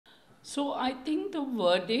So I think the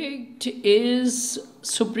verdict is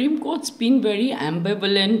Supreme Court's been very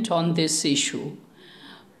ambivalent on this issue.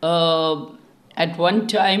 Uh, at one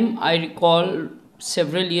time, I recall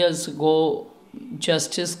several years ago,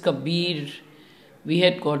 Justice Kabir, we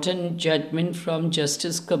had gotten judgment from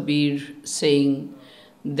Justice Kabir saying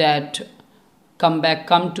that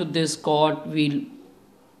come to this court, we'll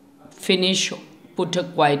finish, put a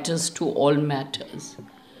quietus to all matters.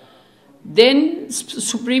 Then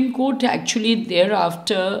Supreme Court actually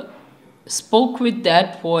thereafter spoke with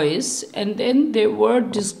that voice, and then there were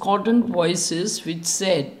discordant voices which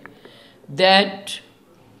said that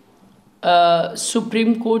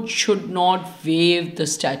Supreme Court should not waive the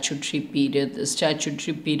statutory period. The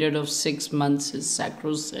statutory period of 6 months is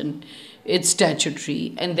sacrosanct, it's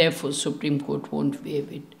statutory, and therefore Supreme Court won't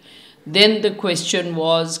waive it. Then the question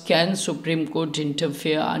was, can Supreme Court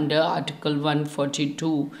interfere under Article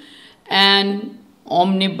 142 and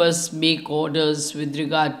omnibus make orders with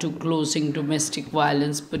regard to closing domestic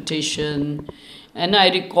violence petition? And I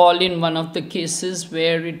recall in one of the cases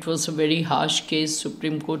where it was a very harsh case,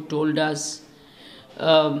 Supreme Court told us,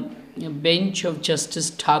 a bench of Justice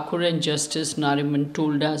Thakur and Justice Nariman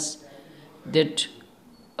told us that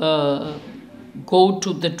go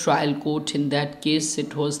to the trial court. In that case,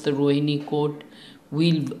 it was the Rohini court.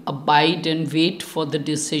 We'll abide and wait for the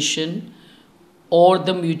decision or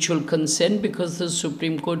the mutual consent, because the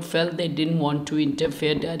Supreme Court felt they didn't want to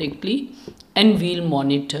interfere directly, and we'll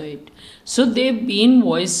monitor it. So there have been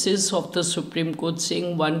voices of the Supreme Court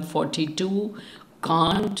saying 142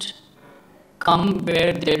 can't come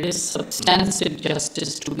where there is substantive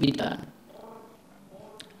justice to be done.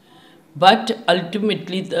 But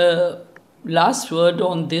ultimately, the last word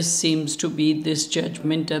on this seems to be this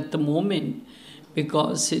judgment at the moment,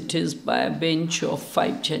 because it is by a bench of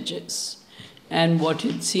 5 judges. And what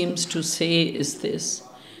it seems to say is this,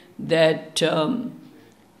 that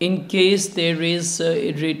in case there is an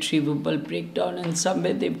irretrievable breakdown, and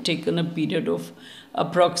somewhere they've taken a period of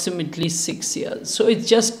approximately 6 years. So it's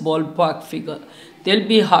just ballpark figure. There'll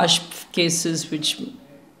be harsh cases which,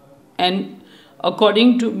 and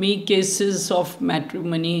according to me, cases of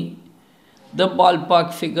matrimony, the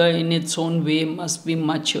ballpark figure in its own way must be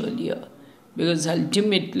much earlier, because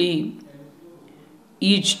ultimately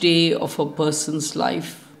each day of a person's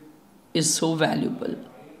life is so valuable.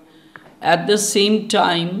 At the same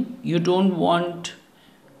time, you don't want,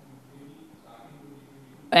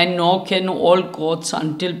 and nor can all courts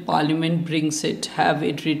until Parliament brings it, have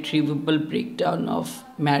irretrievable breakdown of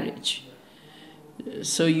marriage.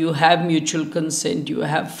 So you have mutual consent, you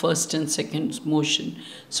have first and second motion.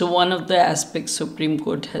 So one of the aspects Supreme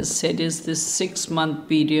Court has said is this 6-month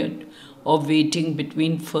period of waiting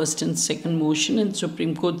between first and second motion, and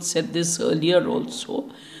Supreme Court said this earlier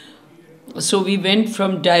also. So we went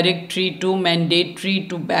from directory to mandatory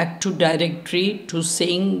to back to directory to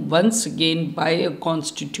saying once again by a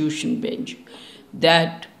constitution bench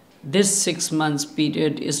that this 6 months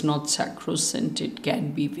period is not sacrosanct, it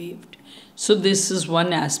can be waived. So this is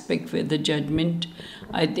one aspect where the judgment,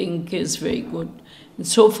 I think, is very good. And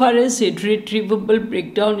so far as irretrievable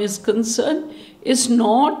breakdown is concerned, it's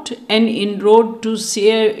not an inroad to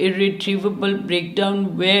say irretrievable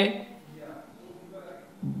breakdown where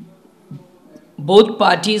both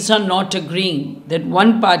parties are not agreeing, that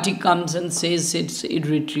one party comes and says it's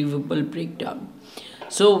irretrievable breakdown.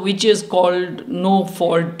 So which is called no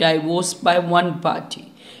fault divorce by one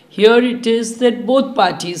party. Here it is that both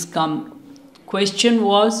parties come. Question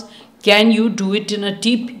was, can you do it in a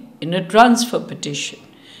TP, in a transfer petition?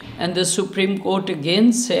 And the Supreme Court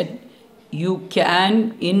again said, you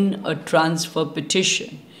can in a transfer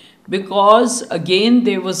petition, because again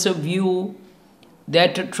there was a view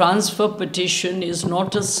that a transfer petition is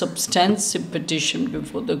not a substantive petition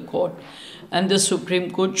before the court, and the Supreme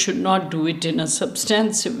Court should not do it in a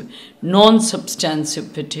substantive,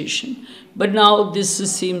 non-substantive petition. But now this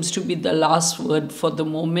seems to be the last word for the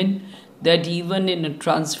moment, that even in a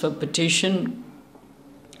transfer petition,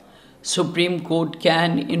 Supreme Court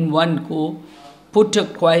can in one go put a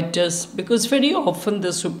quietus, because very often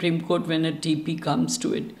the Supreme Court, when a TP comes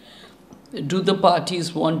to it, do the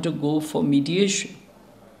parties want to go for mediation?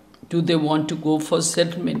 Do they want to go for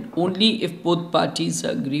settlement? Only if both parties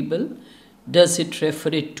are agreeable does it refer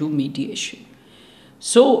it to mediation.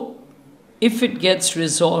 So if it gets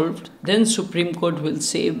resolved, then Supreme Court will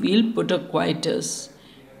say, we'll put a quietus.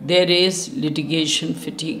 There is litigation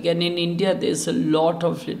fatigue, and in India there's a lot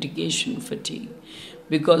of litigation fatigue,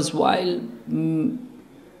 because while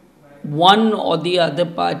one or the other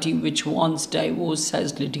party which wants divorce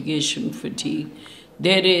has litigation fatigue,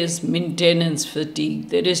 there is maintenance fatigue,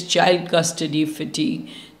 there is child custody fatigue,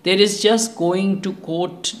 There is just going to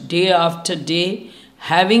court day after day,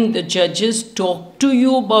 having the judges talk to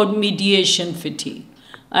you about mediation fatigue.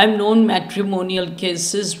 I've known matrimonial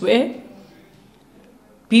cases where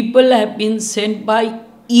people have been sent by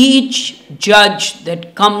each judge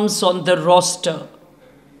that comes on the roster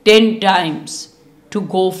 10 times to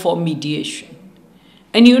go for mediation.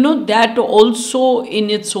 And that also in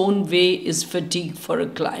its own way is fatigue for a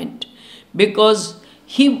client, because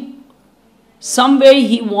somewhere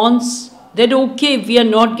he wants that, okay, we are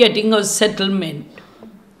not getting a settlement,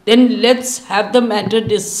 then let's have the matter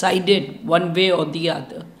decided one way or the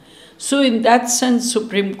other. So in that sense,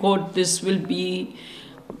 Supreme Court,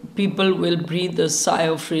 people will breathe a sigh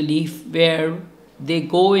of relief where they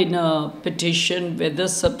go in a petition, whether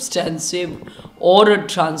substantive or a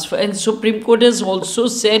transfer. And Supreme Court has also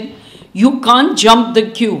said, you can't jump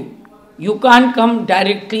the queue. You can't come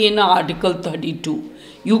directly in Article 32.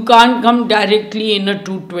 You can't come directly in a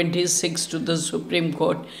 226 to the Supreme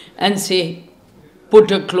Court and say,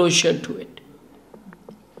 put a closure to it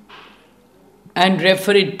and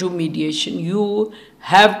refer it to mediation. You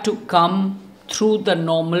have to come through the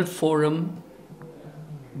normal forum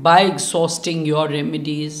by exhausting your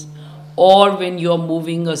remedies, or when you're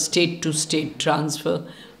moving a state-to-state transfer,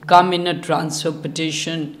 come in a transfer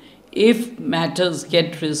petition. If matters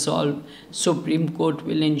get resolved, Supreme Court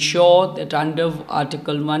will ensure that under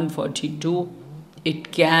Article 142,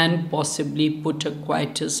 it can possibly put a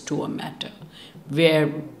quietus to a matter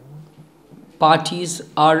where parties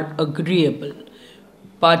are agreeable.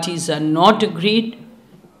 Parties are not agreed,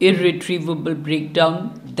 irretrievable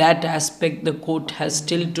breakdown. That aspect the court has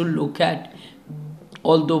still to look at,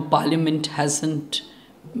 although Parliament hasn't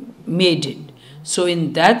made it. So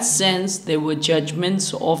in that sense, there were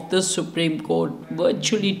judgments of the Supreme Court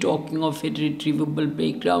virtually talking of irretrievable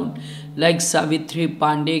breakdown, like Savitri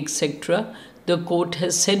Pandey, etc. The court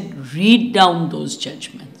has said, read down those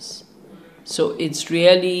judgments. So it's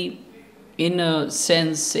really, in a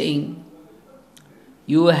sense, saying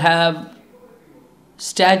you have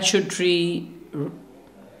statutory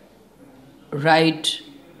right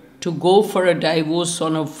to go for a divorce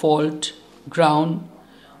on a fault ground.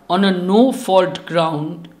 On a no-fault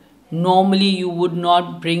ground, normally you would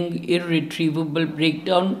not bring irretrievable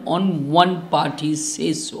breakdown on one party's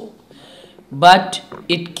say-so. But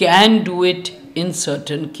it can do it in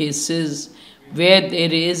certain cases where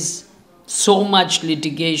there is so much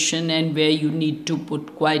litigation and where you need to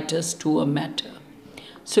put quietus to a matter.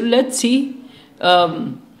 So let's see.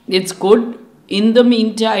 It's good. In the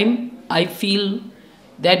meantime, I feel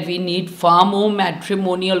that we need far more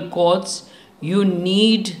matrimonial courts. You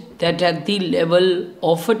need that at the level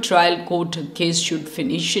of a trial court, a case should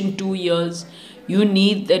finish in 2 years. You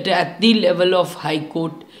need that at the level of High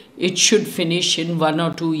Court, it should finish in 1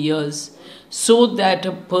 or 2 years, so that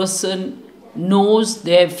a person knows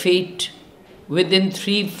their fate within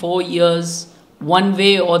 3-4 years, one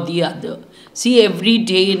way or the other. See, every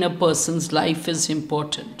day in a person's life is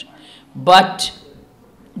important. But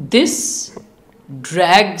this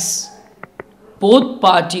drags both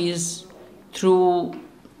parties through,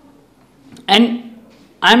 and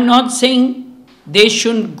I'm not saying they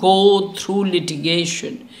shouldn't go through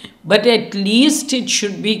litigation, but at least it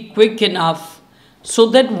should be quick enough so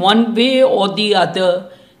that one way or the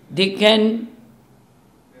other they can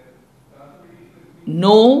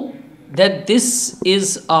know that this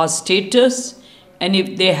is our status, and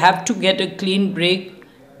if they have to get a clean break,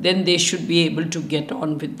 then they should be able to get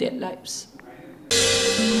on with their lives.